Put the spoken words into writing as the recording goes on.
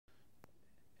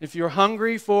If you're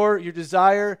hungry for, your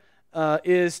desire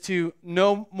is to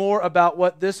know more about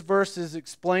what this verse is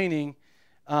explaining,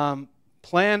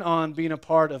 plan on being a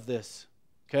part of this,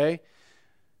 okay?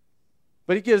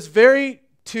 But he gives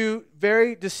two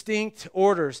very distinct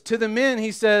orders. To the men,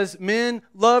 he says, men,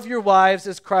 love your wives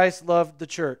as Christ loved the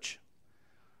church.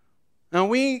 Now,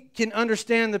 we can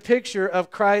understand the picture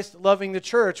of Christ loving the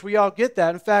church. We all get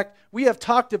that. In fact, we have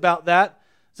talked about that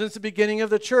since the beginning of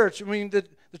the church. I mean,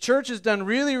 the church has done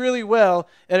really, really well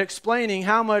at explaining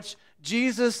how much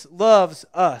Jesus loves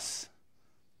us.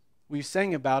 We've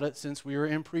sang about it since we were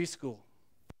in preschool.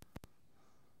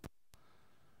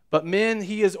 But men,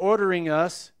 he is ordering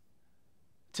us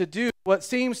to do what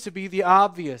seems to be the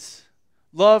obvious.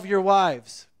 Love your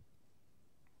wives.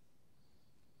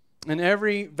 And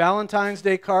every Valentine's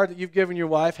Day card that you've given your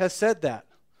wife has said that.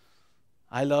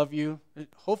 I love you.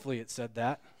 Hopefully it said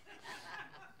that.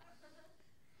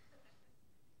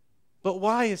 But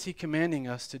why is he commanding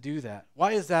us to do that?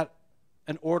 Why is that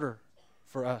an order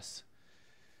for us?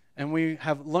 And we've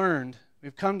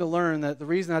come to learn that the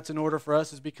reason that's an order for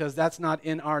us is because that's not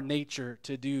in our nature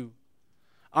to do.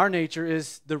 Our nature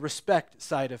is the respect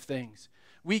side of things.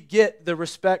 We get the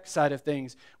respect side of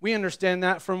things. We understand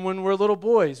that from when we're little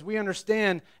boys. We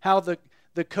understand how the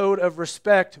code of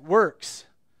respect works.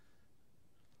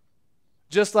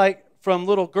 Just like from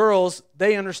little girls,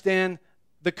 they understand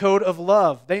the code of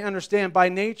love. They understand by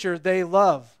nature they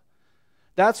love.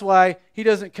 That's why he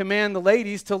doesn't command the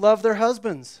ladies to love their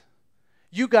husbands.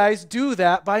 You guys do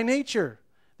that by nature.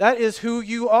 That is who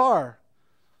you are.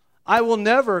 I will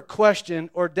never question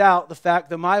or doubt the fact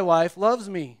that my wife loves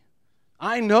me.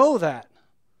 I know that.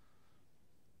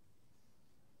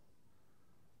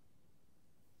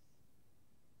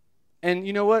 And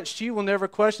you know what? She will never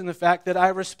question the fact that I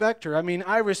respect her. I mean,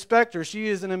 I respect her. She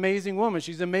is an amazing woman.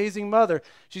 She's an amazing mother.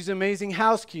 She's an amazing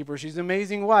housekeeper. She's an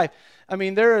amazing wife. I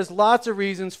mean, there is lots of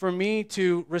reasons for me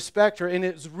to respect her, and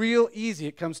it's real easy.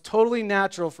 It comes totally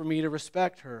natural for me to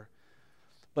respect her.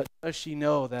 But does she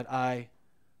know that I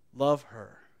love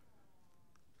her?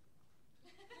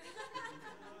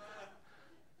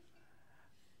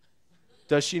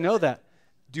 Does she know that?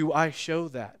 Do I show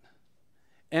that?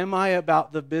 Am I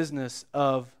about the business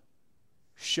of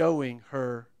showing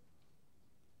her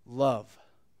love,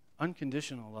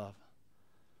 unconditional love?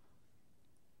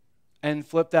 And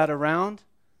flip that around.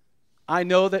 I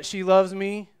know that she loves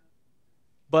me,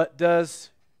 but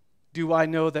do I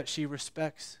know that she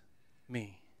respects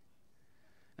me?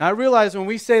 Now, I realize when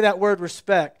we say that word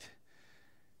respect,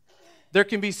 there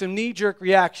can be some knee-jerk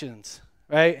reactions,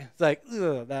 right? It's like,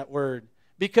 ugh, that word.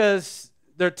 Because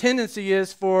their tendency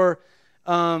is for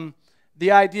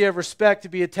the idea of respect to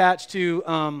be attached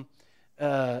to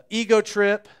ego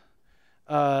trip,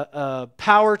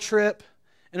 power trip,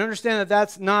 and understand that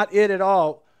that's not it at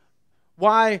all.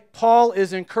 Why Paul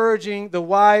is encouraging the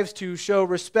wives to show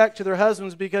respect to their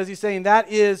husbands, because he's saying that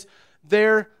is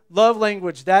their love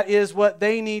language. That is what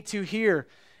they need to hear.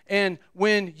 And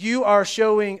when you are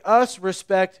showing us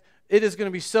respect, it is going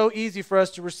to be so easy for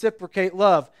us to reciprocate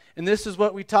love. And this is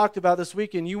what we talked about this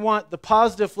weekend. You want the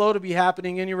positive flow to be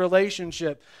happening in your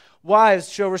relationship. Wives,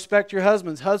 show respect to your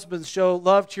husbands. Husbands, show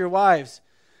love to your wives.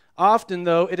 Often,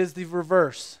 though, it is the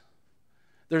reverse.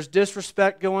 There's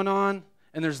disrespect going on,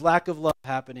 and there's lack of love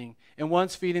happening. And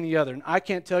one's feeding the other. And I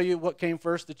can't tell you what came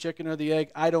first, the chicken or the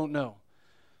egg. I don't know.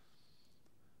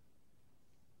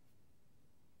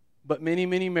 But many,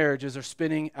 many marriages are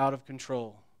spinning out of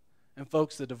control. And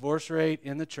folks, the divorce rate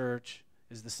in the church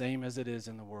is the same as it is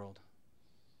in the world.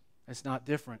 It's not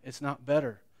different. It's not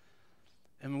better.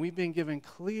 And we've been given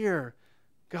clear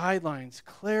guidelines,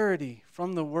 clarity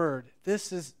from the Word.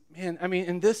 This is,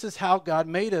 and this is how God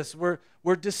made us.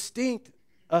 We're distinct,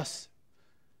 us,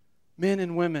 men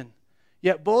and women,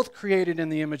 yet both created in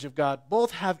the image of God.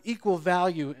 Both have equal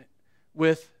value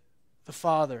with the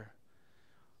Father.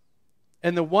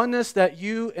 And the oneness that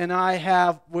you and I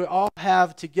have, we all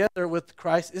have together with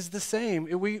Christ is the same.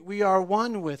 We are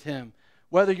one with Him,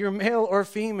 whether you're male or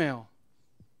female.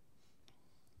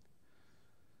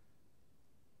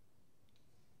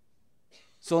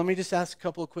 So let me just ask a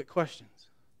couple of quick questions.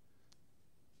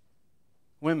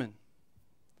 Women,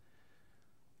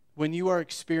 when you are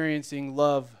experiencing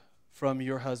love from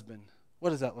your husband, what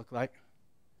does that look like?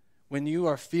 When you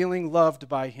are feeling loved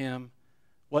by him,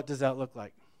 what does that look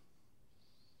like?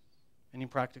 Any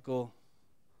practical?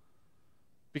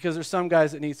 Because there's some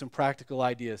guys that need some practical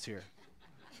ideas here.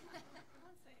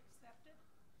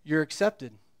 You're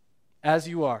accepted as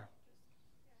you are.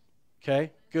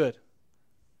 Okay, good.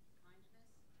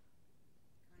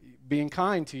 Being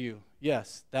kind to you.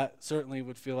 Yes, that certainly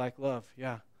would feel like love.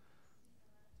 Yeah.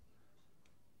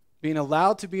 Being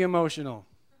allowed to be emotional.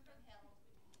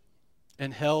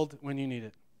 And held when you need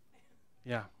it.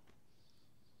 Yeah.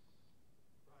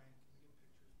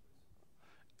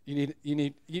 You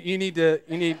need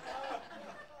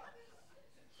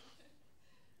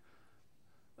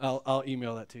I'll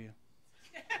email that to you.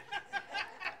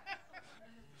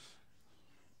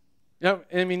 Yep,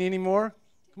 I mean, any more?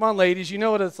 Come on, ladies, you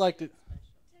know what it's like to...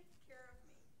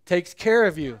 Takes care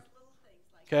of you.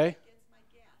 Okay?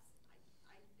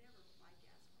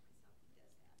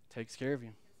 Takes care of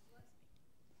you.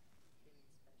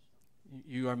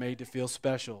 You are made to feel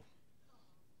special.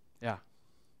 Yeah.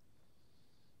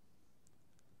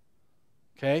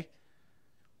 Okay?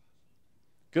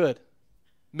 Good.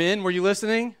 Men, were you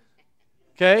listening?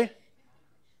 Okay?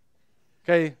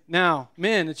 Okay, now,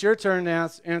 men, it's your turn to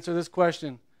answer this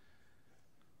question.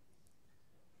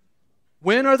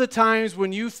 When are the times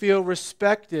when you feel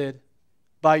respected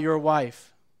by your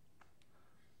wife?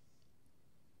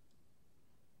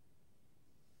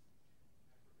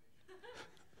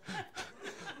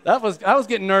 I was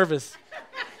getting nervous.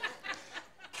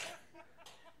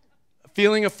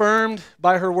 Feeling affirmed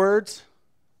by her words,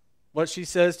 what she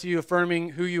says to you, affirming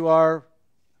who you are.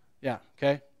 Yeah,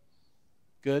 okay.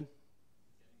 Good.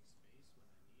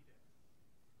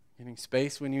 Getting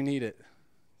space when you need it.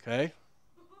 Okay.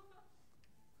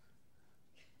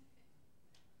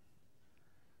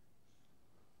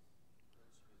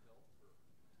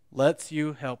 Lets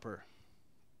you help her.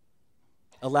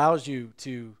 Allows you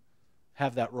to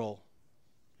have that role.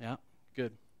 Yeah,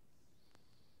 good.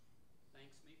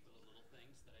 Thanks me for the little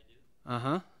things that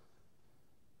I do.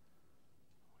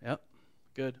 Yep,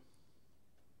 good.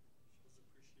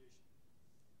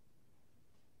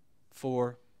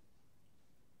 For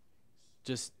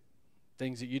just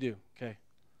things that you do. Okay.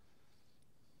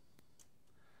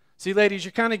 See, ladies,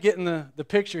 you're kind of getting the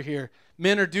picture here.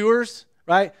 Men are doers,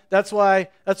 right? That's why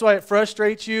it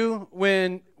frustrates you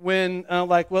when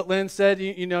like what Lynn said,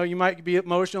 you know, you might be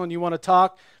emotional and you want to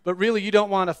talk, but really you don't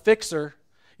want a fixer.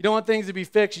 You don't want things to be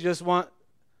fixed. You just want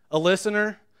a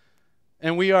listener.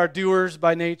 And we are doers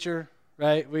by nature,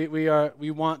 right?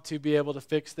 We want to be able to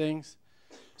fix things.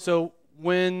 So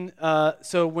when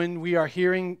we are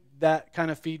hearing that kind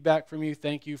of feedback from you,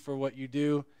 thank you for what you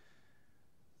do.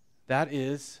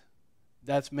 That's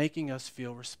making us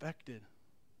feel respected.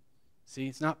 See,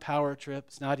 it's not power trip,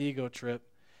 it's not ego trip.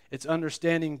 It's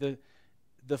understanding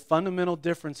the fundamental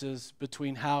differences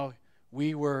between how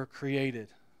we were created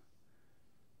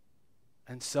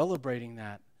and celebrating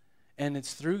that. And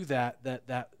it's through that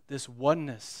this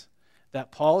oneness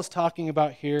that Paul is talking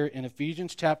about here in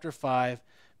Ephesians chapter 5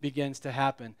 begins to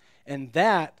happen. And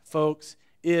that, folks,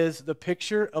 is the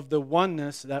picture of the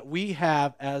oneness that we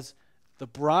have as the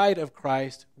bride of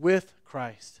Christ with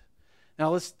Christ. Now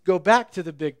let's go back to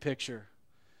the big picture,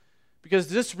 because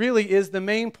this really is the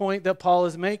main point that Paul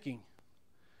is making.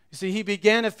 You see, he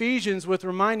began Ephesians with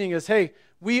reminding us, hey,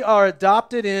 we are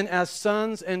adopted in as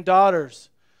sons and daughters.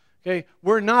 Okay,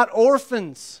 we're not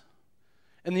orphans.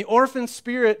 And the orphan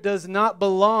spirit does not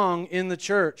belong in the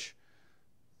church.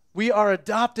 We are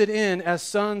adopted in as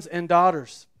sons and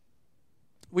daughters.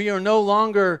 We are no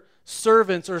longer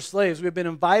servants or slaves. We have been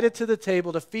invited to the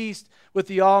table to feast with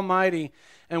the Almighty,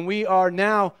 and we are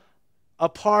now a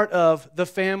part of the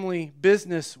family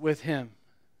business with Him.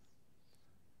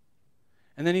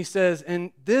 And then he says,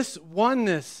 and this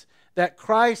oneness that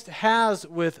Christ has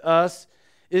with us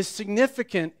is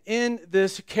significant in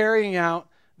this carrying out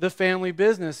the family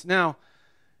business. Now,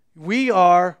 we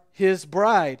are His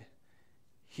bride.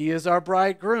 He is our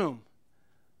bridegroom.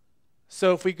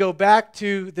 So if we go back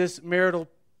to this marital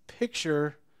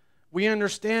picture, we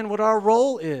understand what our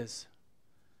role is.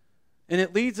 And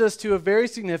it leads us to a very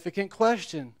significant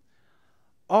question.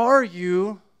 Are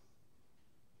you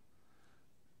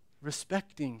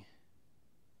respecting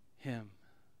Him?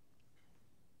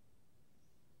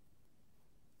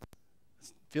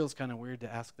 It feels kind of weird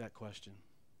to ask that question.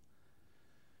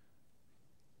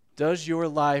 Does your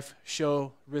life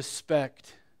show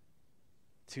respect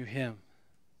to Him?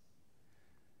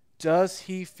 Does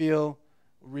He feel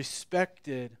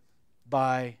respected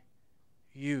by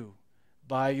you,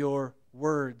 by your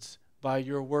words, by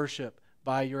your worship,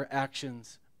 by your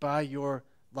actions, by your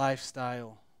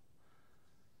lifestyle?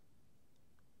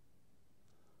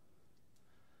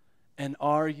 And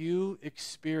are you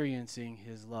experiencing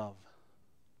His love?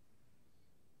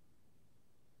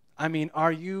 I mean,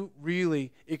 are you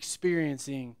really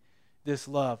experiencing this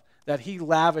love that He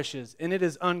lavishes? And it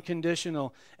is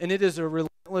unconditional, and it is a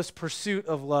relentless pursuit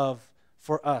of love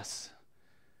for us.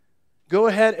 Go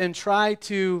ahead and try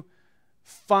to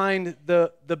find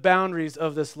the boundaries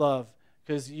of this love.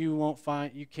 Because you won't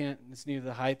find, you can't, it's neither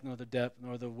the height nor the depth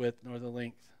nor the width nor the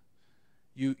length.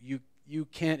 You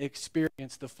can't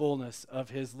experience the fullness of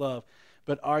his love.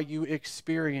 But are you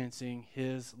experiencing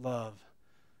his love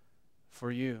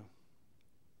for you?